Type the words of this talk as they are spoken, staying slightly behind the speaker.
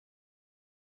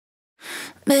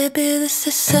Maybe this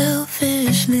is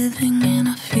selfish, living in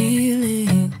our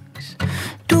feelings,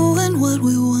 doing what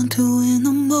we want to in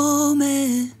the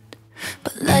moment.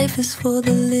 But life is for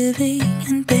the living,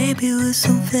 and baby, we're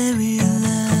so very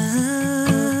alive.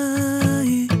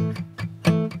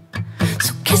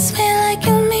 So kiss me like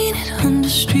you mean it under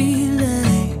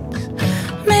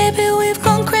streetlights. Maybe we've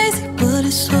gone crazy, but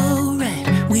it's alright.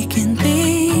 We can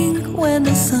think when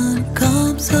the sun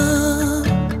comes up.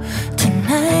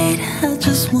 Tonight, I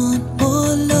just want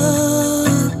more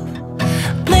love.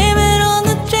 Blame it on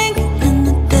the drinking and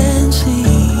the dancing.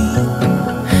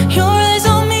 Your eyes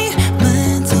on me, my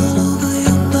hands all over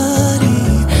your body.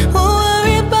 We'll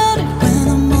worry about it when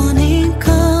the morning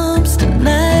comes.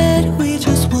 Tonight, we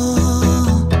just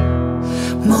want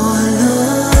more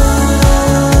love.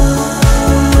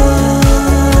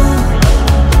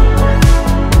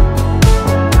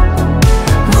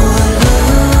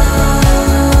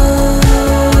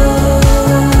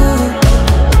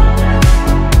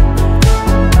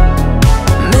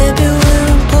 Maybe we're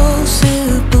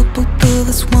impulsive, but both of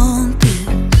us want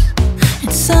this.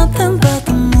 It's something about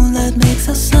the moonlight makes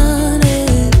us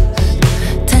honest.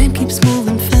 Time keeps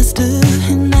moving faster,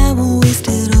 and I won't waste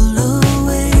it all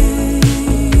away.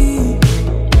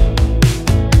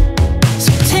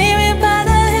 So take me by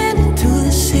the hand into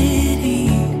the city.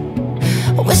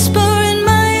 Whisper in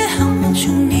my ear how much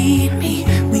you need me.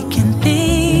 We can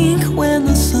think when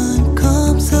the sun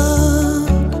comes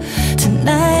up.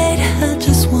 Tonight, I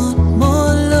just want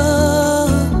more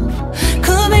love.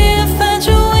 Could be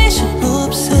infatuation or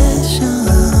obsession.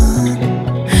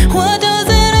 What does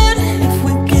it hurt if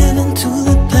we give in to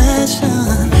the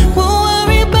passion? We'll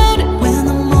worry about it when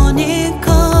the morning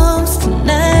comes.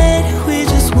 Tonight, we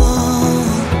just want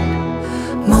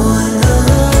more love.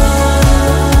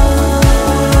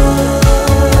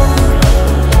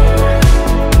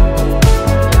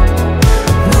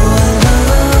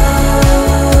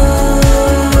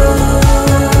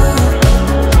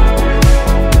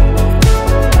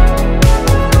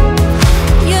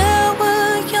 Yeah,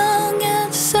 we're young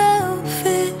and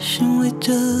selfish, and we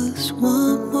just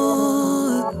want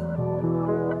more.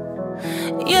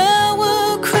 Yeah,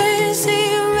 we're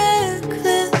crazy,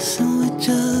 reckless, and we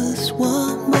just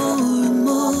want more and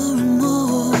more and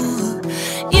more.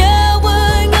 Yeah,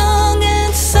 we're young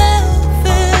and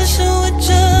selfish, and we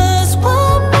just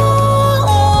want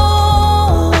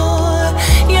more.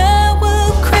 Yeah,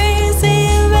 we're crazy,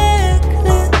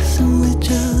 reckless, and we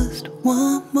just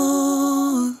want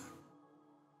more.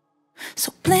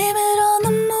 So blame it on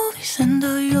the movies and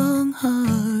our young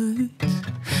hearts.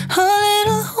 A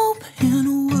little hope in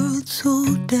a world so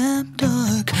damn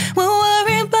dark. We'll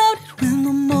worry about it when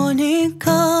the morning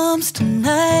comes.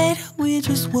 Tonight, we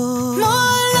just want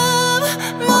more love,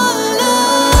 more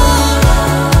love.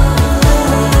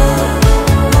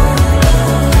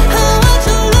 I want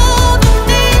your love, I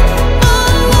need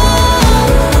more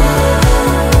love.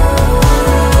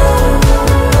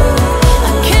 I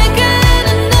can't get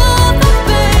enough, I'm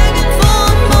begging for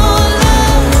more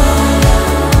love.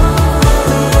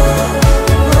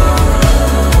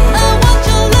 I want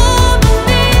your love, I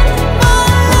need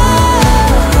more love.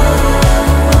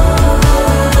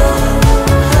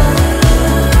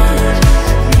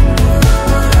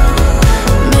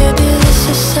 Maybe this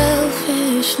is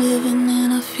selfish, living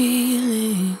in our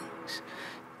feelings,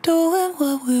 doing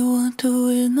what we want to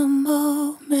in the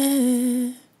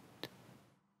moment.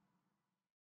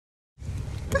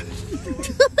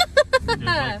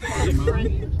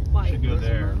 Should go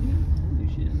there.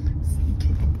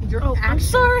 Oh, I'm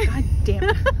sorry. God damn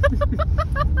it.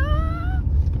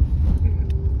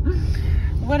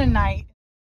 What a night.